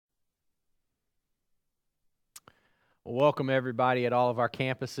Welcome, everybody, at all of our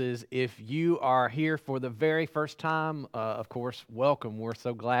campuses. If you are here for the very first time, of course, welcome. We're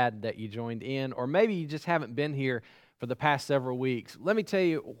so glad that you joined in. Or maybe you just haven't been here for the past several weeks. Let me tell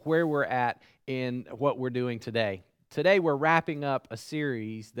you where we're at in what we're doing today. Today, we're wrapping up a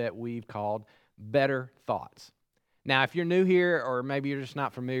series that we've called Better Thoughts. Now, if you're new here, or maybe you're just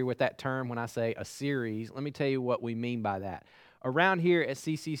not familiar with that term when I say a series, let me tell you what we mean by that. Around here at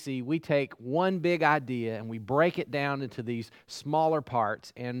CCC, we take one big idea and we break it down into these smaller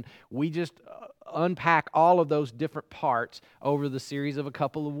parts, and we just unpack all of those different parts over the series of a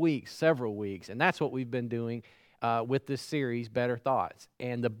couple of weeks, several weeks, and that's what we've been doing with this series, Better Thoughts.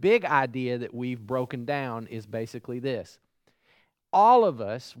 And the big idea that we've broken down is basically this. All of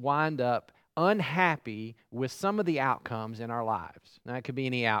us wind up unhappy with some of the outcomes in our lives. Now, it could be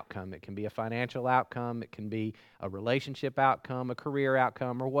any outcome. It can be a financial outcome. It can be a relationship outcome, a career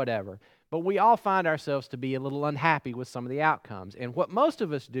outcome, or whatever. But we all find ourselves to be a little unhappy with some of the outcomes. And what most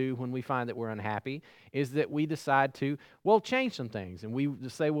of us do when we find that we're unhappy is that we decide to, change some things. And we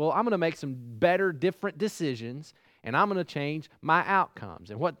say, I'm going to make some better, different decisions, and I'm going to change my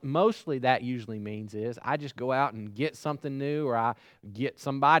outcomes. And what mostly that usually means is I just go out and get something new, or I get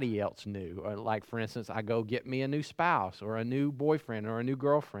somebody else new. Or like, for instance, I go get me a new spouse or a new boyfriend or a new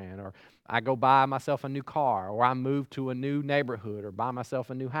girlfriend, or I go buy myself a new car, or I move to a new neighborhood or buy myself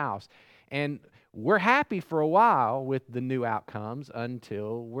a new house. And we're happy for a while with the new outcomes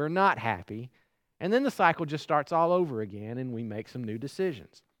until we're not happy. And then the cycle just starts all over again, and we make some new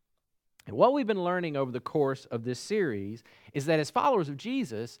decisions. And what we've been learning over the course of this series is that as followers of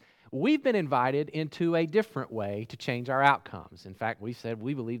Jesus, we've been invited into a different way to change our outcomes. In fact, we said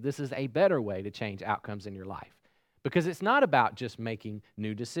we believe this is a better way to change outcomes in your life, because it's not about just making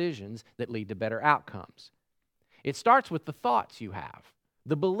new decisions that lead to better outcomes. It starts with the thoughts you have,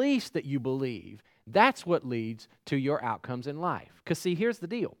 the beliefs that you believe. That's what leads to your outcomes in life. Because see, here's the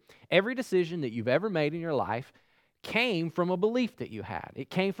deal. Every decision that you've ever made in your life came from a belief that you had. It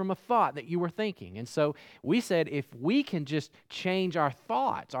came from a thought that you were thinking. And so we said if we can just change our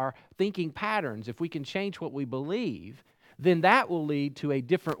thoughts, our thinking patterns, if we can change what we believe, then that will lead to a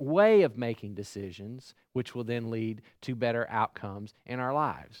different way of making decisions, which will then lead to better outcomes in our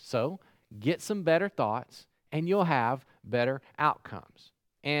lives. So get some better thoughts, and you'll have better outcomes.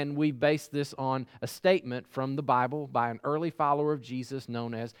 And we base this on a statement from the Bible by an early follower of Jesus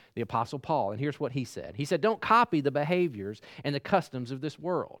known as the Apostle Paul. And here's what he said. He said, don't copy the behaviors and the customs of this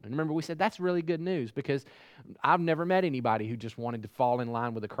world. And remember, we said that's really good news, because I've never met anybody who just wanted to fall in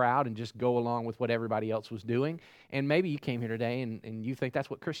line with the crowd and just go along with what everybody else was doing. And maybe you came here today and you think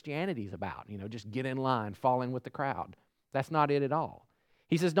that's what Christianity is about, just get in line, fall in with the crowd. That's not it at all.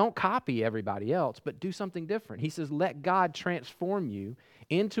 He says, don't copy everybody else, but do something different. He says, let God transform you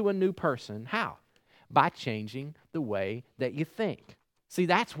into a new person. How? By changing the way that you think. See,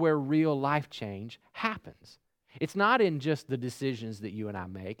 that's where real life change happens. It's not in just the decisions that you and I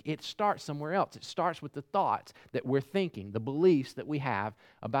make. It starts somewhere else. It starts with the thoughts that we're thinking, the beliefs that we have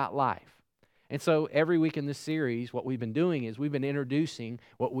about life. And so every week in this series, what we've been doing is we've been introducing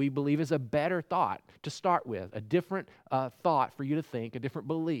what we believe is a better thought to start with, a different thought for you to think, a different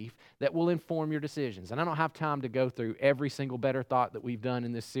belief that will inform your decisions. And I don't have time to go through every single better thought that we've done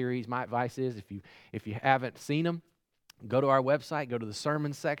in this series. My advice is if you haven't seen them, go to our website, go to the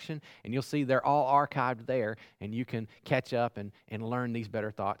sermon section, and you'll see they're all archived there, and you can catch up and learn these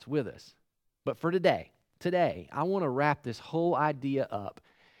better thoughts with us. But for today, I want to wrap this whole idea up.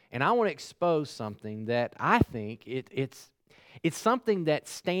 And I want to expose something that I think it's something that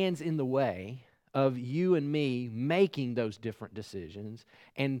stands in the way of you and me making those different decisions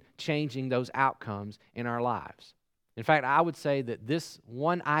and changing those outcomes in our lives. In fact, I would say that this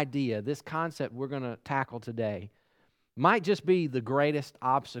one idea, this concept we're going to tackle today, might just be the greatest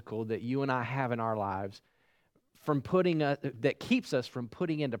obstacle that you and I have in our lives that keeps us from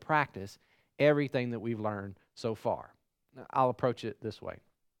putting into practice everything that we've learned so far. I'll approach it this way.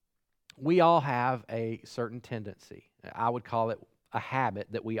 We all have a certain tendency. I would call it a habit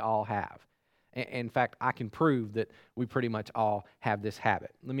that we all have. In fact, I can prove that we pretty much all have this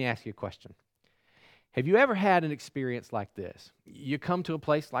habit. Let me ask you a question. Have you ever had an experience like this? You come to a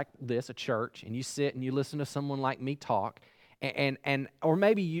place like this, a church, and you sit and you listen to someone like me talk, or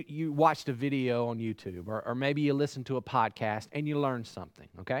maybe you watched a video on YouTube, or maybe you listened to a podcast and you learned something,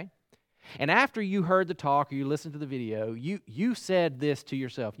 okay? And after you heard the talk or you listened to the video, you said this to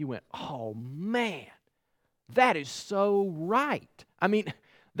yourself. You went, oh man, that is so right. I mean,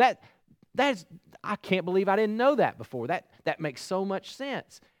 that's I can't believe I didn't know that before. That makes so much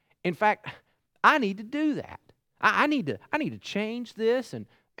sense. In fact, I need to do that. I need to change this, and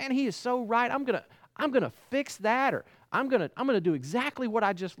man, he is so right. I'm going to fix that, or I'm going to do exactly what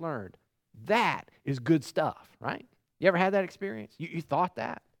I just learned. That is good stuff, right? You ever had that experience? You thought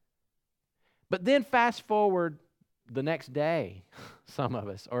that? But then fast forward the next day, some of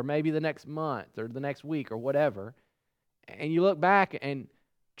us, or maybe the next month or the next week or whatever, and you look back and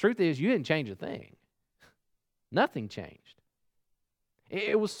truth is you didn't change a thing. Nothing changed.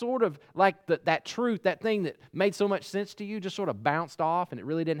 It was sort of like that truth, that thing that made so much sense to you just sort of bounced off and it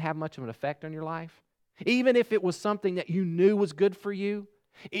really didn't have much of an effect on your life. Even if it was something that you knew was good for you,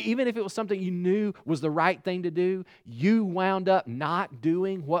 even if it was something you knew was the right thing to do, you wound up not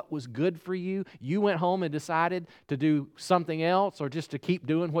doing what was good for you. You went home and decided to do something else or just to keep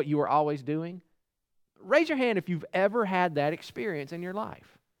doing what you were always doing. Raise your hand if you've ever had that experience in your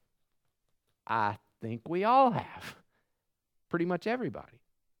life. I think we all have. Pretty much everybody.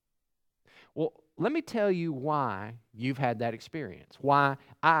 Well, let me tell you why you've had that experience, why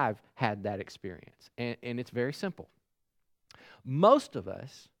I've had that experience. And it's very simple. Most of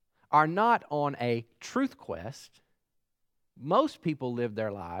us are not on a truth quest. Most people live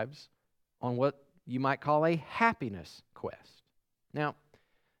their lives on what you might call a happiness quest. Now,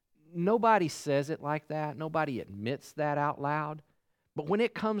 nobody says it like that. Nobody admits that out loud. But when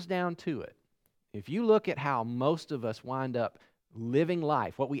it comes down to it, if you look at how most of us wind up living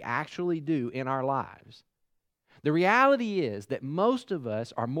life, what we actually do in our lives, the reality is that most of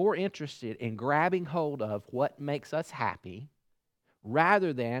us are more interested in grabbing hold of what makes us happy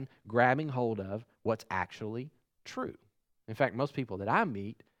rather than grabbing hold of what's actually true. In fact, most people that I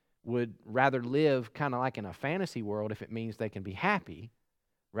meet would rather live kind of like in a fantasy world if it means they can be happy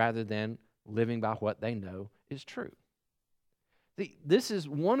rather than living by what they know is true. This is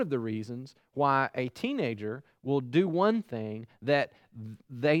one of the reasons why a teenager will do one thing that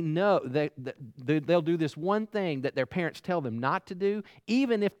they know, they'll do this one thing that their parents tell them not to do,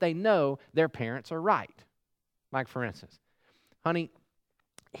 even if they know their parents are right. Like, for instance, honey,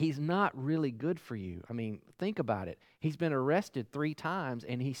 he's not really good for you. I mean, think about it. He's been arrested 3 times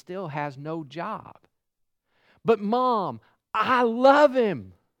and he still has no job. But Mom, I love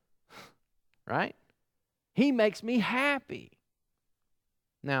him. Right? He makes me happy.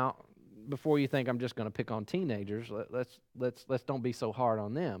 Now, before you think I'm just going to pick on teenagers, let's don't be so hard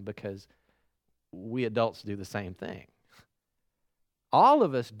on them because we adults do the same thing. All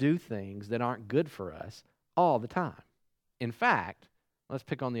of us do things that aren't good for us all the time. In fact, let's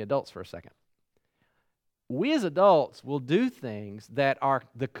pick on the adults for a second. We as adults will do things that are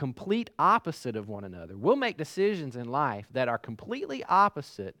the complete opposite of one another. We'll make decisions in life that are completely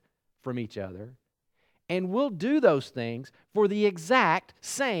opposite from each other. And we'll do those things for the exact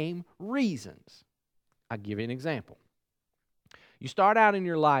same reasons. I'll give you an example. You start out in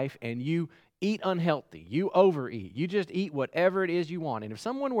your life and you eat unhealthy. You overeat. You just eat whatever it is you want. And if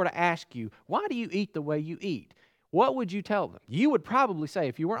someone were to ask you, why do you eat the way you eat? What would you tell them? You would probably say,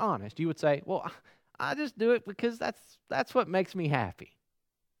 if you were honest, you would say, well, I just do it because that's what makes me happy.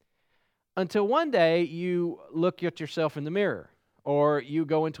 Until one day you look at yourself in the mirror. Or you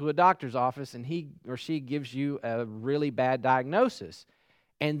go into a doctor's office and he or she gives you a really bad diagnosis.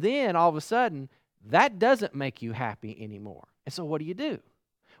 And then all of a sudden, that doesn't make you happy anymore. And so what do?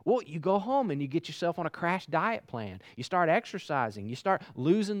 Well, you go home and you get yourself on a crash diet plan. You start exercising. You start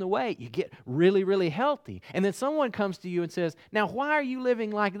losing the weight. You get really, really healthy. And then someone comes to you and says, now, why are you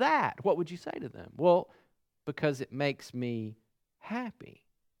living like that? What would you say to them? Well, because it makes me happy.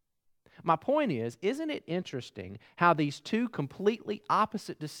 My point is, isn't it interesting how these two completely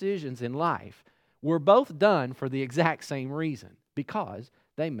opposite decisions in life were both done for the exact same reason? Because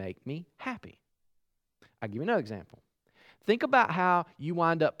they make me happy. I'll give you another example. Think about how you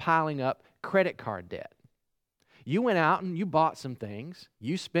wind up piling up credit card debt. You went out and you bought some things.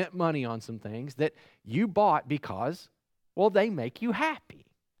 You spent money on some things that you bought because, well, they make you happy.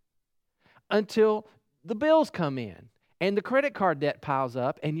 Until the bills come in. And the credit card debt piles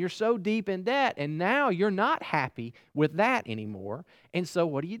up, and you're so deep in debt, and now you're not happy with that anymore. And so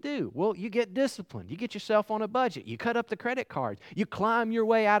what do? Well, you get disciplined. You get yourself on a budget. You cut up the credit cards. You climb your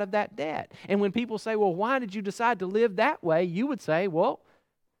way out of that debt. And when people say, well, why did you decide to live that way? You would say, well,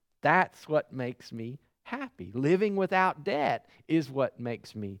 that's what makes me happy. Living without debt is what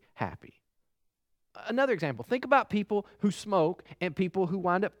makes me happy. Another example, think about people who smoke and people who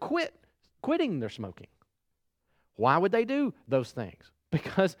wind up quitting their smoking. Why would they do those things?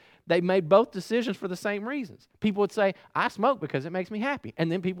 Because they made both decisions for the same reasons. People would say, I smoke because it makes me happy.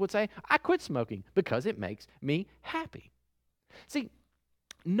 And then people would say, I quit smoking because it makes me happy. See,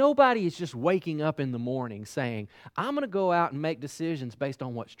 Nobody is just waking up in the morning saying, I'm going to go out and make decisions based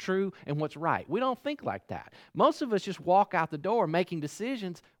on what's true and what's right. We don't think like that. Most of us just walk out the door making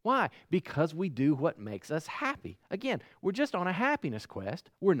decisions. Why? Because we do what makes us happy. Again, we're just on a happiness quest.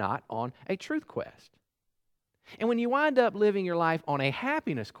 We're not on a truth quest. And when you wind up living your life on a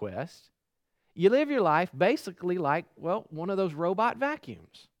happiness quest, you live your life basically like, well, one of those robot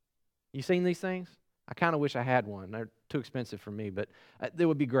vacuums. You seen these things? I kind of wish I had one. They're too expensive for me, but they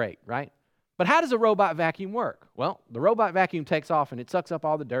would be great, right? But how does a robot vacuum work? Well, the robot vacuum takes off and it sucks up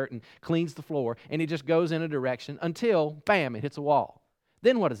all the dirt and cleans the floor, and it just goes in a direction until, bam, it hits a wall.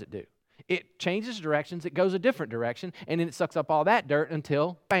 Then what does it do? It changes directions, it goes a different direction, and then it sucks up all that dirt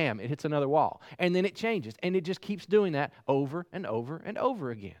until, bam, it hits another wall. And then it changes, and it just keeps doing that over and over and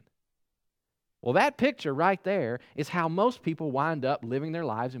over again. Well, that picture right there is how most people wind up living their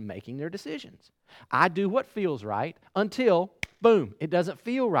lives and making their decisions. I do what feels right until, boom, it doesn't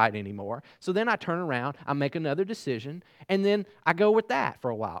feel right anymore. So then I turn around, I make another decision, and then I go with that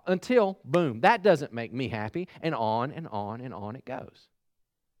for a while until, boom, that doesn't make me happy, and on and on and on it goes.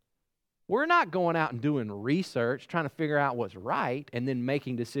 We're not going out and doing research, trying to figure out what's right, and then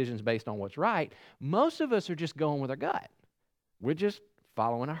making decisions based on what's right. Most of us are just going with our gut. We're just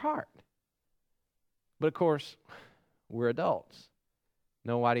following our heart. But of course, we're adults.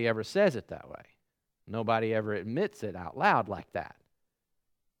 Nobody ever says it that way. Nobody ever admits it out loud like that.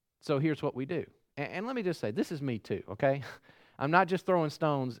 So here's what we do. And let me just say, this is me too, okay? I'm not just throwing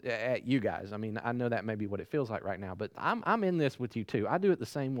stones at you guys. I mean, I know that may be what it feels like right now, but I'm in this with you too. I do it the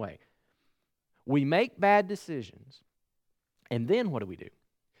same way. We make bad decisions, and then what do?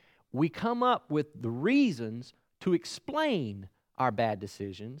 We come up with the reasons to explain our bad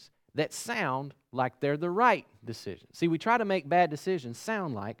decisions that sound like they're the right decision. See, we try to make bad decisions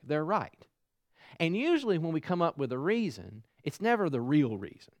sound like they're right. And usually when we come up with a reason, it's never the real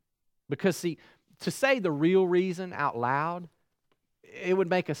reason. Because, see, to say the real reason out loud, it would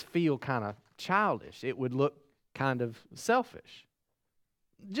make us feel kind of childish. It would look kind of selfish.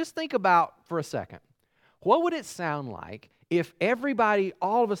 Just think about for a second. What would it sound like if everybody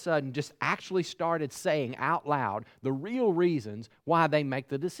all of a sudden just actually started saying out loud the real reasons why they make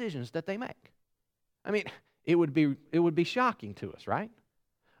the decisions that they make? I mean, it would be shocking to us, right?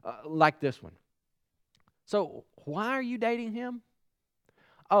 Like this one. So, why are you dating him?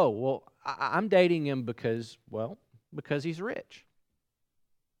 Oh, well, I'm dating him because he's rich.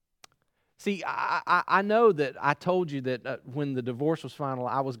 See, I know that I told you that when the divorce was final,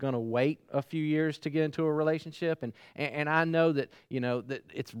 I was going to wait a few years to get into a relationship, and I know that, that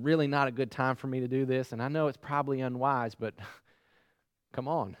it's really not a good time for me to do this, and I know it's probably unwise, but come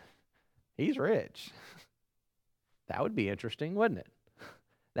on, he's rich. That would be interesting, wouldn't it?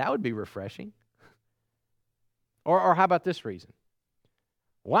 That would be refreshing. Or how about this reason?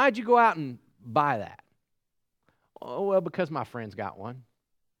 Why'd you go out and buy that? Oh, well, because my friend's got one.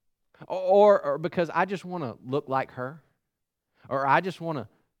 Or because I just want to look like her. Or I just want to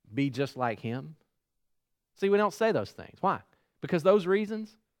be just like him. See, we don't say those things. Why? Because those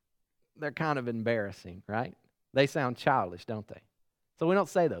reasons, they're kind of embarrassing, right? They sound childish, don't they? So we don't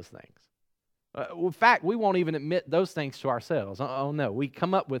say those things. In fact, we won't even admit those things to ourselves. Oh, no. We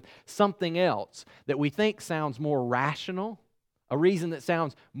come up with something else that we think sounds more rational, a reason that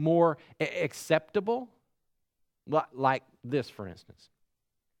sounds more acceptable, like this, for instance.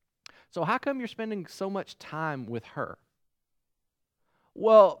 So how come you're spending so much time with her?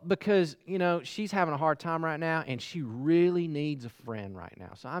 Well, because, she's having a hard time right now, and she really needs a friend right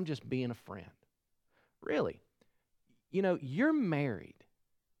now. So I'm just being a friend. Really? You're married.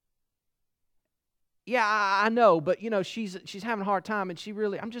 Yeah, I know, but, she's having a hard time, and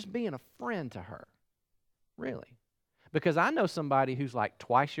I'm just being a friend to her. Really? Because I know somebody who's like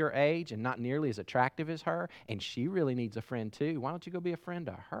twice your age and not nearly as attractive as her, and she really needs a friend too. Why don't you go be a friend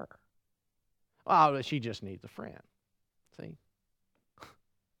to her? Oh, she just needs a friend. See?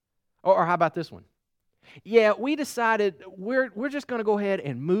 Or how about this one? Yeah, we decided we're just going to go ahead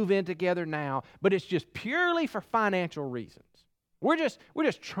and move in together now, but it's just purely for financial reasons. We're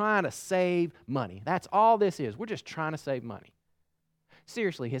just trying to save money. That's all this is. We're just trying to save money.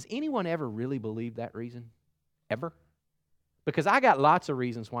 Seriously, has anyone ever really believed that reason? Ever? Because I got lots of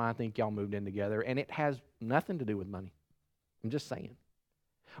reasons why I think y'all moved in together, and it has nothing to do with money. I'm just saying.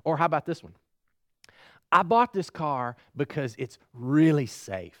 Or how about this one? I bought this car because it's really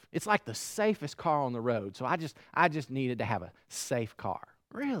safe. It's like the safest car on the road, so I just needed to have a safe car.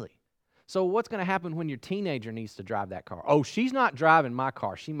 Really? So what's going to happen when your teenager needs to drive that car? Oh, she's not driving my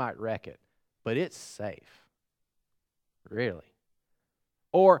car. She might wreck it, but it's safe. Really?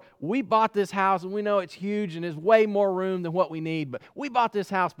 Or we bought this house and we know it's huge and there's way more room than what we need, but we bought this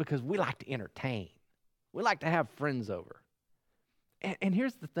house because we like to entertain. We like to have friends over. And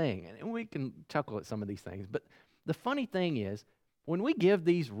here's the thing, and we can chuckle at some of these things, but the funny thing is, when we give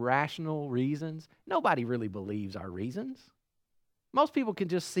these rational reasons, nobody really believes our reasons. Most people can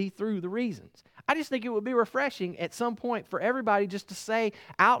just see through the reasons. I just think it would be refreshing at some point for everybody just to say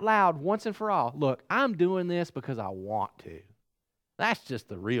out loud once and for all, look, I'm doing this because I want to. That's just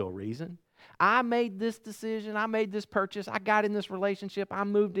the real reason. I made this decision. I made this purchase. I got in this relationship. I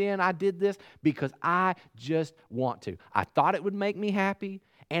moved in. I did this because I just want to. I thought it would make me happy.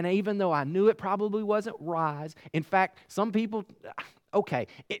 And even though I knew it probably wasn't wise, in fact, some people, okay,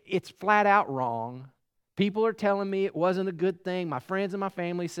 it's flat out wrong. People are telling me it wasn't a good thing. My friends and my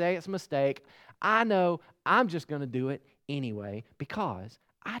family say it's a mistake. I know I'm just going to do it anyway because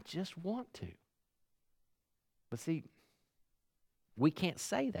I just want to. But see, we can't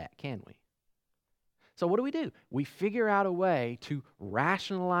say that, can we? So what do? We figure out a way to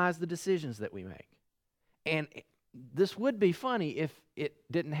rationalize the decisions that we make. And this would be funny if it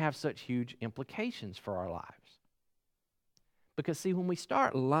didn't have such huge implications for our lives. Because see, when we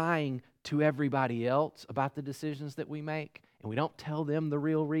start lying to everybody else about the decisions that we make, and we don't tell them the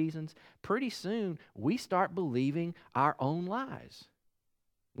real reasons, pretty soon we start believing our own lies.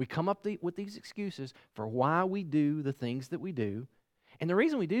 We come up with these excuses for why we do the things that we do. And the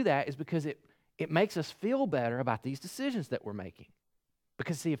reason we do that is because it makes us feel better about these decisions that we're making.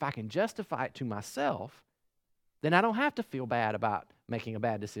 Because see, if I can justify it to myself, then I don't have to feel bad about making a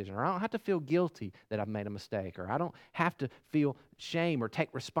bad decision, or I don't have to feel guilty that I've made a mistake, or I don't have to feel shame or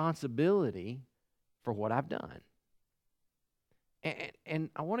take responsibility for what I've done. And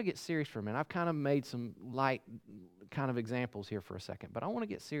I want to get serious for a minute. I've kind of made some light kind of examples here for a second, but I want to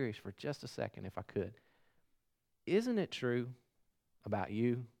get serious for just a second if I could. Isn't it true about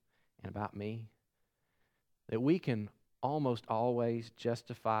you and about me that we can almost always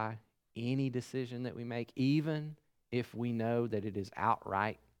justify any decision that we make, even if we know that it is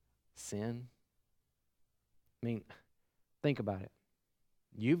outright sin? I mean, think about it.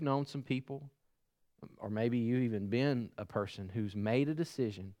 You've known some people, or maybe you've even been a person who's made a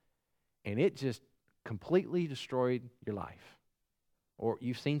decision and it just completely destroyed your life. Or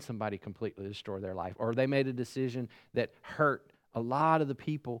you've seen somebody completely destroy their life. Or they made a decision that hurt a lot of the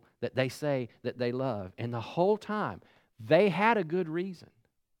people that they say that they love. And the whole time, they had a good reason.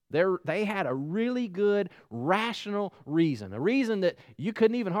 They had a really good, rational reason, a reason that you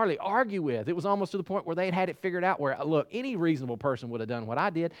couldn't even hardly argue with. It was almost to the point where they'd had it figured out where, look, any reasonable person would have done what I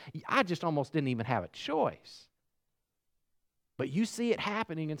did. I just almost didn't even have a choice. But you see it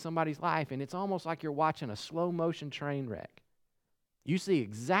happening in somebody's life, and it's almost like you're watching a slow-motion train wreck. You see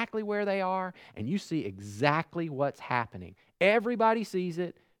exactly where they are, and you see exactly what's happening. Everybody sees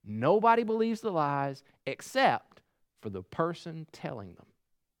it. Nobody believes the lies except for the person telling them.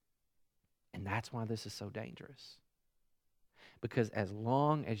 And that's why this is so dangerous. Because as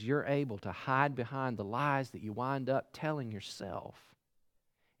long as you're able to hide behind the lies that you wind up telling yourself,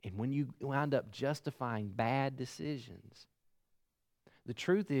 and when you wind up justifying bad decisions, the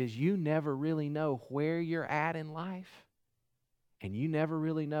truth is you never really know where you're at in life, and you never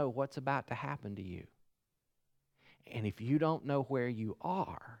really know what's about to happen to you. And if you don't know where you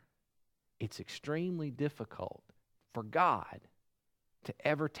are, it's extremely difficult for God to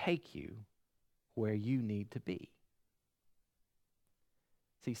ever take you where you need to be.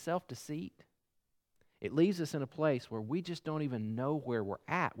 See, self-deceit, it leaves us in a place where we just don't even know where we're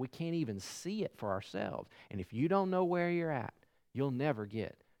at. We can't even see it for ourselves. And if you don't know where you're at, you'll never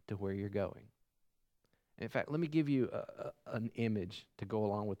get to where you're going. In fact, let me give you an image to go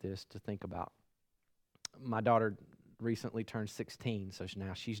along with this to think about. My daughter recently turned 16, so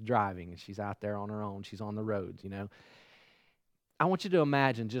now she's driving and she's out there on her own. She's on the roads, I want you to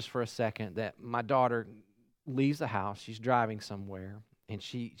imagine just for a second that my daughter leaves the house, she's driving somewhere, and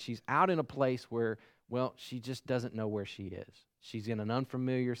she's out in a place where, well, she just doesn't know where she is. She's in an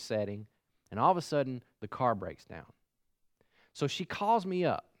unfamiliar setting, and all of a sudden, the car breaks down. So she calls me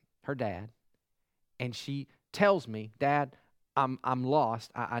up, her dad, and she tells me, Dad, I'm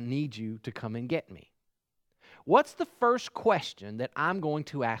lost. I need you to come and get me. What's the first question that I'm going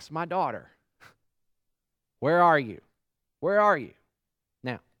to ask my daughter? Where are you? Where are you?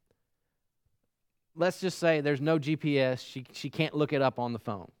 Now, let's just say there's no GPS. She can't look it up on the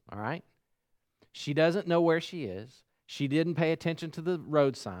phone, all right? She doesn't know where she is. She didn't pay attention to the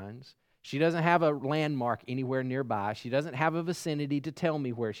road signs. She doesn't have a landmark anywhere nearby. She doesn't have a vicinity to tell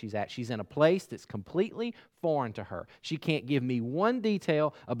me where she's at. She's in a place that's completely foreign to her. She can't give me one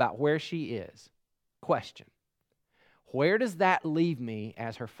detail about where she is. Question: where does that leave me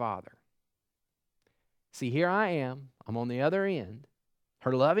as her father? See, here I am. I'm on the other end.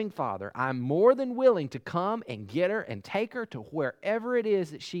 Her loving father. I'm more than willing to come and get her and take her to wherever it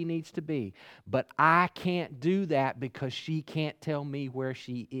is that she needs to be. But I can't do that because she can't tell me where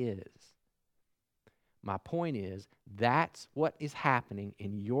she is. My point is, that's what is happening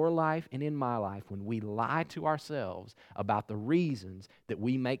in your life and in my life when we lie to ourselves about the reasons that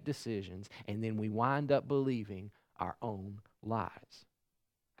we make decisions, and then we wind up believing our own lies.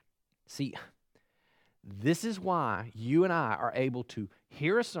 See, this is why you and I are able to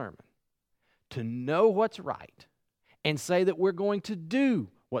hear a sermon, to know what's right, and say that we're going to do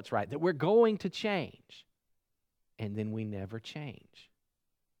what's right, that we're going to change, and then we never change.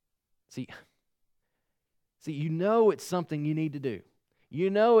 See, you know it's something you need to do. You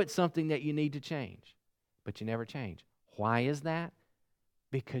know it's something that you need to change, but you never change. Why is that?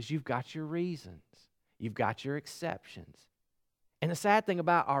 Because you've got your reasons. You've got your exceptions. And the sad thing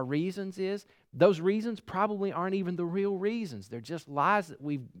about our reasons is those reasons probably aren't even the real reasons. They're just lies that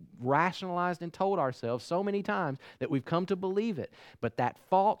we've rationalized and told ourselves so many times that we've come to believe it. But that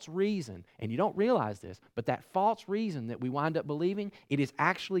false reason, and you don't realize this, but that false reason that we wind up believing, it is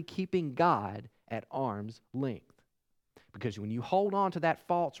actually keeping God at arm's length. Because when you hold on to that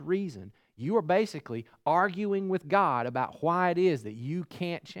false reason, you are basically arguing with God about why it is that you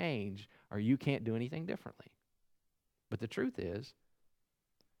can't change or you can't do anything differently. But the truth is,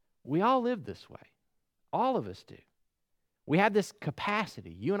 we all live this way. All of us do. We have this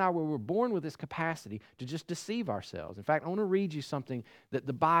capacity. You and I were born with this capacity to just deceive ourselves. In fact, I want to read you something that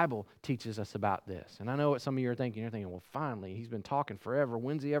the Bible teaches us about this. And I know what some of you are thinking. You're thinking, well, finally, he's been talking forever.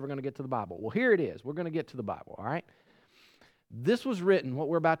 When's he ever going to get to the Bible? Well, here it is. We're going to get to the Bible, all right? This was written, what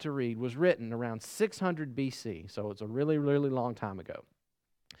we're about to read, was written around 600 BC. So it's a really, really long time ago.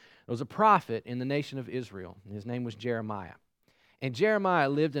 There was a prophet in the nation of Israel, and his name was Jeremiah. And Jeremiah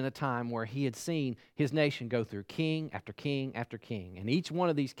lived in a time where he had seen his nation go through king after king after king. And each one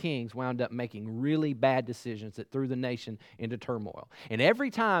of these kings wound up making really bad decisions that threw the nation into turmoil. And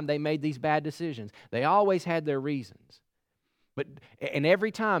every time they made these bad decisions, they always had their reasons. And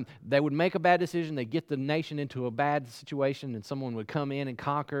every time they would make a bad decision, they'd get the nation into a bad situation, and someone would come in and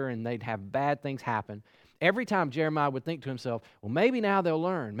conquer, and they'd have bad things happen. Every time Jeremiah would think to himself, well, maybe now they'll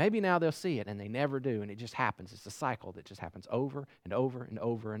learn. Maybe now they'll see it. And they never do. And it just happens. It's a cycle that just happens over and over and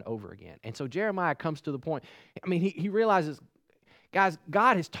over and over again. And so Jeremiah comes to the point, he realizes, guys,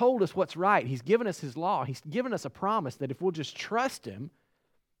 God has told us what's right. He's given us His law. He's given us a promise that if we'll just trust Him,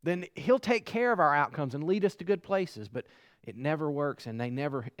 then He'll take care of our outcomes and lead us to good places. But it never works, and they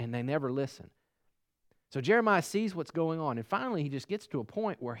never listen. So Jeremiah sees what's going on. And finally, he just gets to a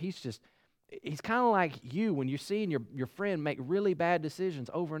point where he's kind of like you when you're seeing your friend make really bad decisions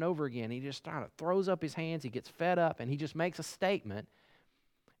over and over again. He just kind of throws up his hands, he gets fed up, and he just makes a statement.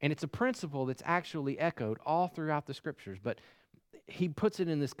 And it's a principle that's actually echoed all throughout the Scriptures, but he puts it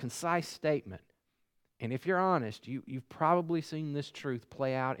in this concise statement. And if you're honest, you've probably seen this truth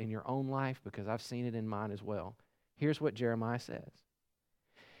play out in your own life, because I've seen it in mine as well. Here's what Jeremiah says.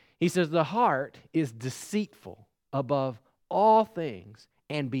 He says, the heart is deceitful above all things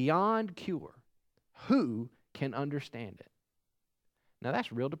and beyond cure. Who can understand it? Now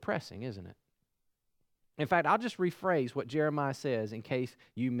that's real depressing, isn't it? In fact, I'll just rephrase what Jeremiah says in case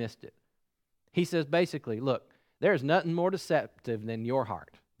you missed it. He says basically, look, there's nothing more deceptive than your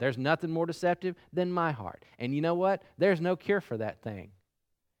heart. There's nothing more deceptive than my heart. And you know what? There's no cure for that thing.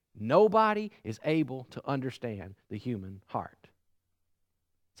 Nobody is able to understand the human heart.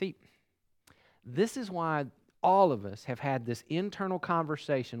 See, this is why all of us have had this internal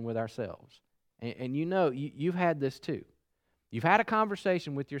conversation with ourselves. And you know, you've had this too. You've had a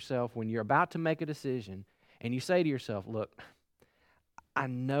conversation with yourself when you're about to make a decision, and you say to yourself, look, I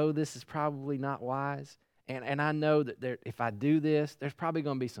know this is probably not wise, and I know that if I do this, there's probably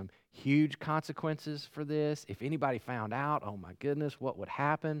going to be some huge consequences for this. If anybody found out, oh my goodness, what would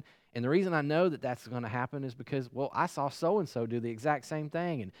happen? And the reason I know that that's going to happen is because, well, I saw so-and-so do the exact same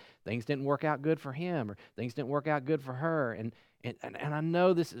thing, and things didn't work out good for him, or things didn't work out good for her. And I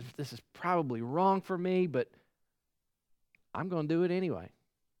know this is probably wrong for me, but I'm going to do it anyway.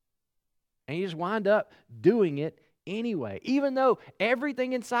 And you just wind up doing it anyway, even though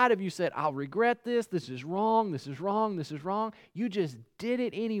everything inside of you said, I'll regret this, this is wrong, this is wrong, this is wrong. You just did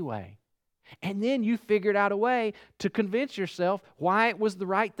it anyway. And then you figured out a way to convince yourself why it was the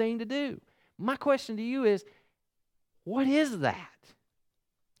right thing to do. My question to you is, what is that?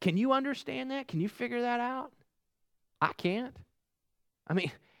 Can you understand that? Can you figure that out? I can't.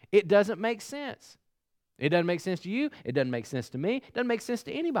 It doesn't make sense. It doesn't make sense to you. It doesn't make sense to me. It doesn't make sense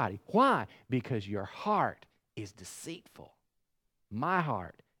to anybody. Why? Because your heart is deceitful. My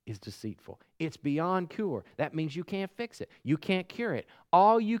heart is deceitful. It's beyond cure. That means you can't fix it. You can't cure it.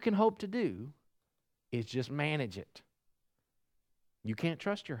 All you can hope to do is just manage it. You can't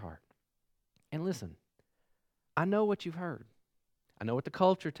trust your heart. And listen, I know what you've heard. I know what the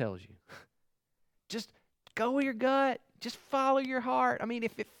culture tells you. Just go with your gut. Just follow your heart. I mean,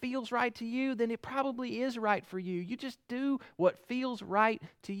 if it feels right to you, then it probably is right for you. You just do what feels right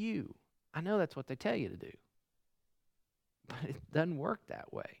to you. I know that's what they tell you to do. But it doesn't work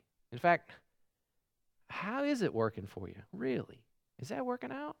that way. In fact, how is it working for you? Really? Is that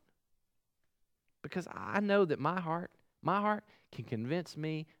working out? Because I know that my heart can convince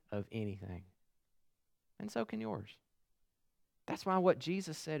me of anything. And so can yours. That's why what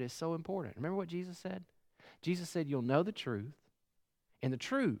Jesus said is so important. Remember what Jesus said? Jesus said, you'll know the truth, and the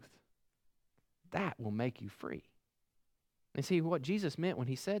truth, that will make you free. And see, what Jesus meant when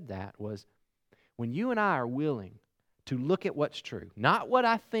he said that was, when you and I are willing to look at what's true, not what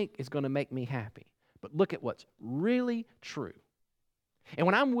I think is going to make me happy, but look at what's really true. And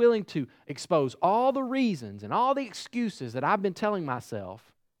when I'm willing to expose all the reasons and all the excuses that I've been telling myself,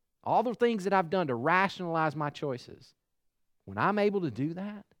 all the things that I've done to rationalize my choices, when I'm able to do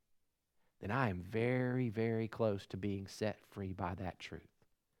that, then I am very, very close to being set free by that truth.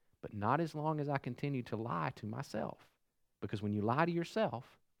 But not as long as I continue to lie to myself. Because when you lie to yourself,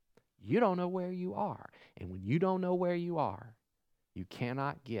 you don't know where you are. And when you don't know where you are, you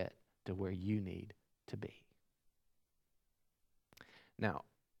cannot get to where you need to be. Now,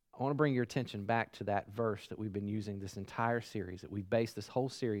 I want to bring your attention back to that verse that we've been using this entire series, that we've based this whole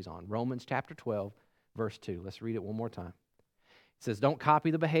series on. Romans chapter 12, verse 2. Let's read it one more time. It says, don't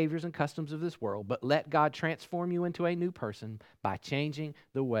copy the behaviors and customs of this world, but let God transform you into a new person by changing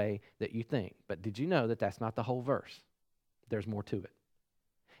the way that you think. But did you know that that's not the whole verse? There's more to it.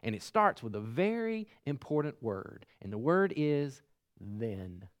 And it starts with a very important word, and the word is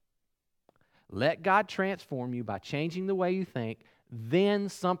then. Let God transform you by changing the way you think, then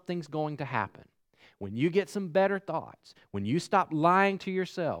something's going to happen. When you get some better thoughts, when you stop lying to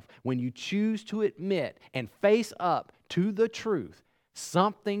yourself, when you choose to admit and face up to the truth,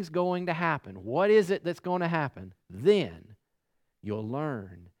 something's going to happen. What is it that's going to happen? Then you'll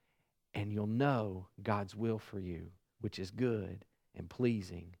learn and you'll know God's will for you, which is good and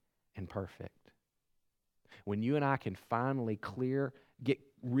pleasing and perfect. When you and I can finally get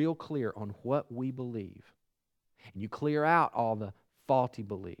real clear on what we believe, and you clear out all the faulty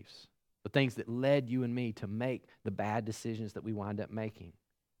beliefs, the things that led you and me to make the bad decisions that we wind up making.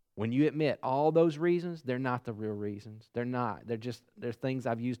 When you admit all those reasons, they're not the real reasons. They're not. They're things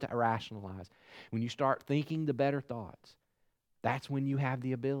I've used to rationalize. When you start thinking the better thoughts, that's when you have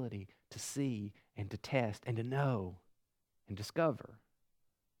the ability to see and to test and to know and discover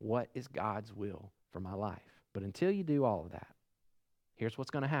what is God's will for my life. But until you do all of that, here's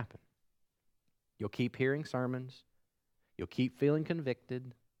what's going to happen. You'll keep hearing sermons. You'll keep feeling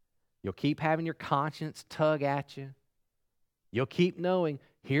convicted. You'll keep having your conscience tug at you. You'll keep knowing,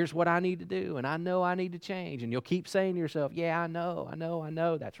 here's what I need to do, and I know I need to change. And you'll keep saying to yourself, yeah, I know,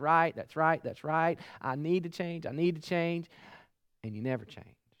 that's right. I need to change. And you never change.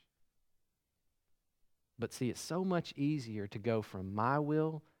 But see, it's so much easier to go from my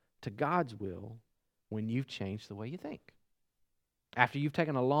will to God's will when you've changed the way you think. After you've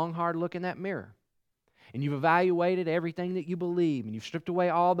taken a long, hard look in that mirror, and you've evaluated everything that you believe, and you've stripped away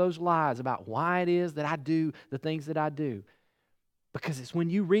all those lies about why it is that I do the things that I do. Because it's when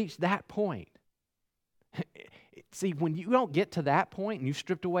you reach that point. See, when you don't get to that point and you've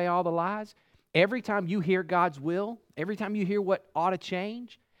stripped away all the lies, every time you hear God's will, every time you hear what ought to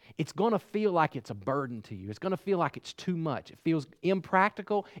change, it's going to feel like it's a burden to you. It's going to feel like it's too much. It feels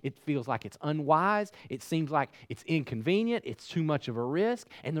impractical. It feels like it's unwise. It seems like it's inconvenient. It's too much of a risk.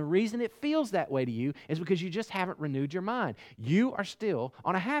 And the reason it feels that way to you is because you just haven't renewed your mind. You are still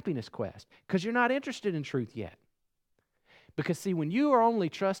on a happiness quest because you're not interested in truth yet. Because see, when you are only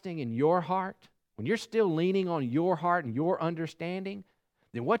trusting in your heart, when you're still leaning on your heart and your understanding,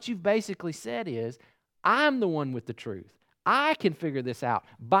 then what you've basically said is, I'm the one with the truth. I can figure this out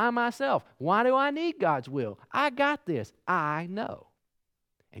by myself. Why do I need God's will? I got this. I know.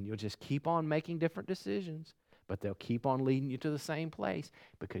 And you'll just keep on making different decisions, but they'll keep on leading you to the same place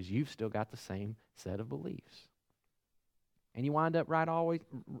because you've still got the same set of beliefs. And you wind up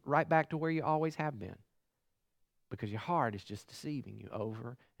right back to where you always have been because your heart is just deceiving you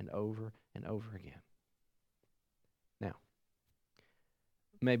over and over and over again. Now,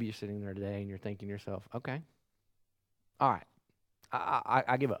 maybe you're sitting there today and you're thinking to yourself, okay, all right,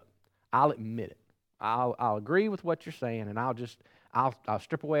 I give up. I'll admit it. I'll agree with what you're saying, and I'll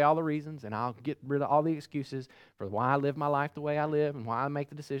strip away all the reasons and I'll get rid of all the excuses for why I live my life the way I live and why I make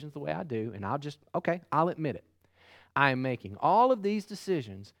the decisions the way I do. And I'll admit it. I am making all of these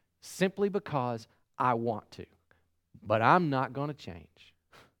decisions simply because I want to. But I'm not going to change.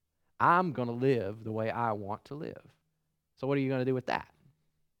 I'm going to live the way I want to live. So what are you going to do with that?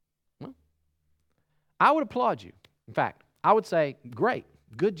 Well, I would applaud you. In fact, I would say, great,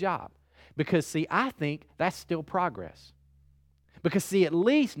 good job. Because, see, I think that's still progress. Because, see, at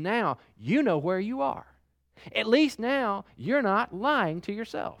least now you know where you are. At least now you're not lying to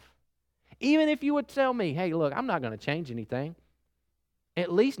yourself. Even if you would tell me, hey, look, I'm not going to change anything.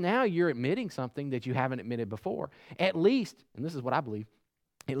 At least now you're admitting something that you haven't admitted before. At least, and this is what I believe,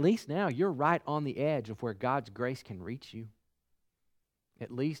 at least now you're right on the edge of where God's grace can reach you.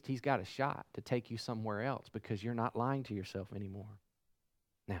 At least He's got a shot to take you somewhere else because you're not lying to yourself anymore.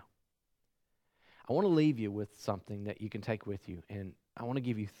 Now, I want to leave you with something that you can take with you, and I want to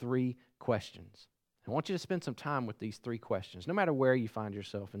give you 3 questions. I want you to spend some time with these 3 questions, no matter where you find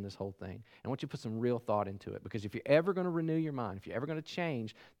yourself in this whole thing. I want you to put some real thought into it, because if you're ever going to renew your mind, if you're ever going to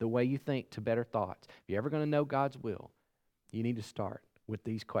change the way you think to better thoughts, if you're ever going to know God's will, you need to start with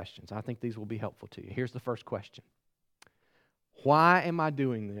these questions. I think these will be helpful to you. Here's the first question. Why am I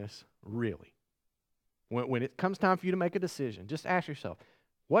doing this really? When it comes time for you to make a decision, just ask yourself,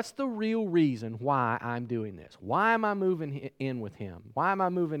 what's the real reason why I'm doing this? Why am I moving in with him? Why am I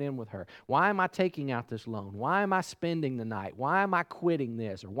moving in with her? Why am I taking out this loan? Why am I spending the night? Why am I quitting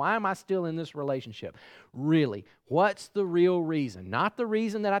this? Or why am I still in this relationship? Really, what's the real reason? Not the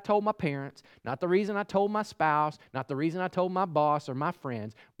reason that I told my parents, not the reason I told my spouse, not the reason I told my boss or my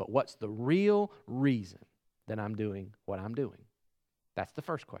friends, but what's the real reason that I'm doing what I'm doing? That's the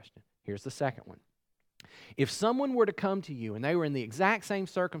first question. Here's the second one. If someone were to come to you and they were in the exact same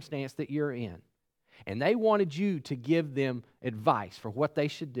circumstance that you're in, and they wanted you to give them advice for what they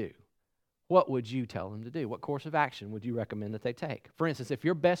should do, what would you tell them to do? What course of action would you recommend that they take? For instance, if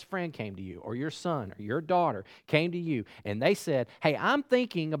your best friend came to you, or your son or your daughter came to you, and they said, hey, I'm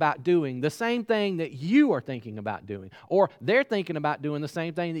thinking about doing the same thing that you are thinking about doing, or they're thinking about doing the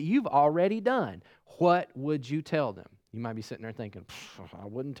same thing that you've already done, what would you tell them? You might be sitting there thinking, I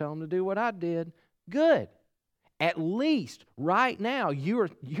wouldn't tell them to do what I did. Good. At least right now you're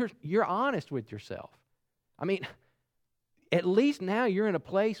honest with yourself. I mean, at least now you're in a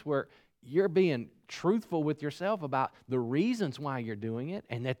place where you're being truthful with yourself about the reasons why you're doing it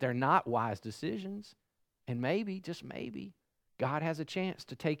and that they're not wise decisions. And maybe, just maybe, God has a chance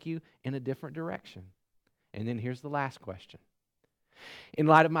to take you in a different direction. And then here's the last question. In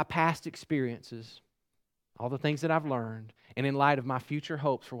light of my past experiences, all the things that I've learned, and in light of my future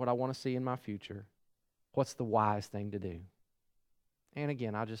hopes for what I want to see in my future, what's the wise thing to do? And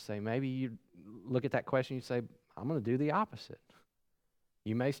again, I'll just say, maybe you look at that question and you say, I'm going to do the opposite.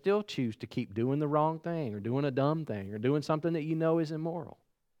 You may still choose to keep doing the wrong thing or doing a dumb thing or doing something that you know is immoral.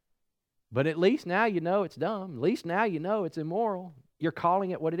 But at least now you know it's dumb. At least now you know it's immoral. You're calling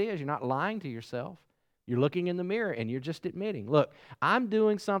it what it is. You're not lying to yourself. You're looking in the mirror and you're just admitting, look, I'm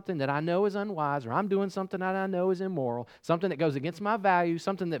doing something that I know is unwise, or I'm doing something that I know is immoral, something that goes against my values,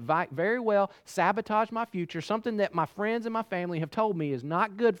 something that very well sabotage my future, something that my friends and my family have told me is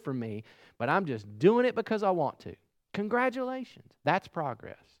not good for me, but I'm just doing it because I want to. Congratulations. That's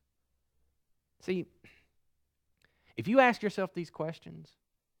progress. See, if you ask yourself these questions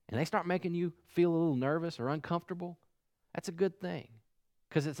and they start making you feel a little nervous or uncomfortable, that's a good thing.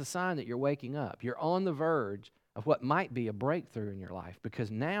 Because it's a sign that you're waking up. You're on the verge of what might be a breakthrough in your life, because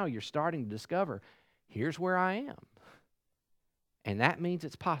now you're starting to discover, here's where I am. And that means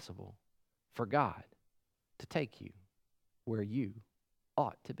it's possible for God to take you where you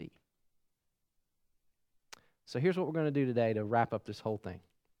ought to be. So here's what we're going to do today to wrap up this whole thing.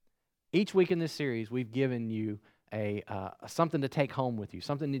 Each week in this series, we've given you something to take home with you,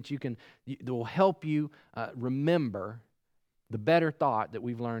 something that will help you remember the better thought that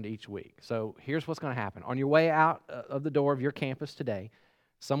we've learned each week. So here's what's going to happen. On your way out of the door of your campus today,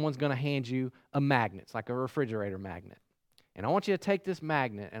 someone's going to hand you a magnet. It's like a refrigerator magnet. And I want you to take this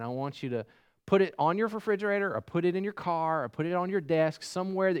magnet and I want you to put it on your refrigerator, or put it in your car, or put it on your desk,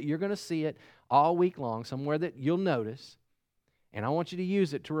 somewhere that you're going to see it all week long, somewhere that you'll notice. And I want you to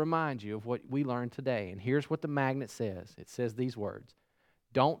use it to remind you of what we learned today. And here's what the magnet says. It says these words: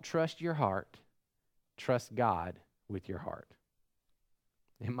 don't trust your heart, trust God with your heart.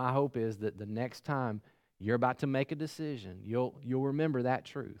 And my hope is that the next time you're about to make a decision, you'll remember that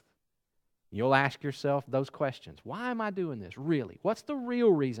truth. You'll ask yourself those questions. Why am I doing this? Really? What's the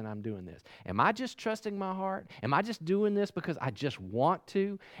real reason I'm doing this? Am I just trusting my heart? Am I just doing this because I just want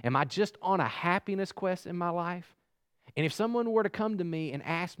to? Am I just on a happiness quest in my life? And if someone were to come to me and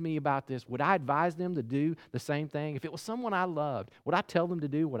ask me about this, would I advise them to do the same thing? If it was someone I loved, would I tell them to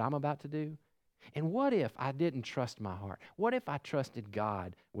do what I'm about to do? And what if I didn't trust my heart? What if I trusted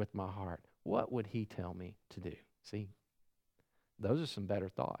God with my heart? What would He tell me to do? See, those are some better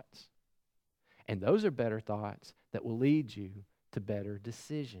thoughts. And those are better thoughts that will lead you to better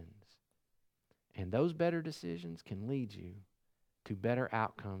decisions. And those better decisions can lead you to better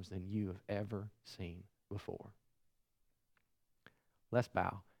outcomes than you have ever seen before. Let's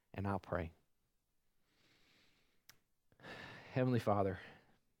bow and I'll pray. Heavenly Father,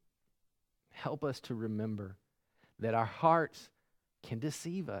 help us to remember that our hearts can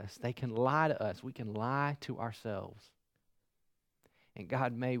deceive us. They can lie to us. We can lie to ourselves. And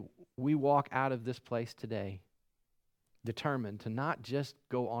God, may we walk out of this place today determined to not just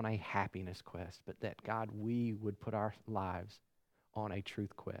go on a happiness quest, but that, God, we would put our lives on a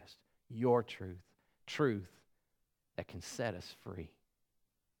truth quest. Your truth that can set us free.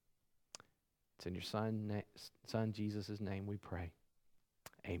 It's in your Son Jesus' name we pray.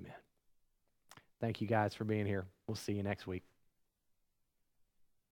 Amen. Thank you guys for being here. We'll see you next week.